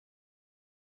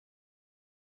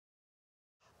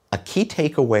A key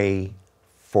takeaway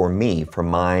for me from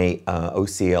my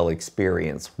OCL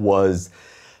experience was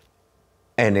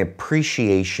an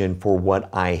appreciation for what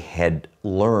I had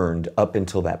learned up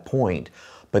until that point,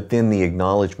 but then the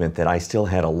acknowledgement that I still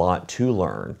had a lot to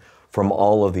learn from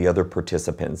all of the other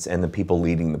participants and the people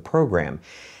leading the program,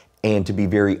 and to be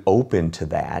very open to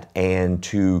that and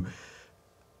to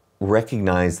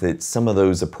recognize that some of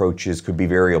those approaches could be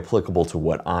very applicable to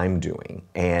what I'm doing.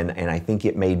 And I think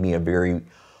it made me a very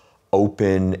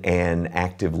open and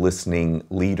active listening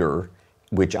leader,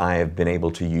 which I have been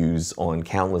able to use on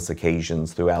countless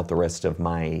occasions throughout the rest of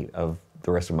my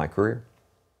career.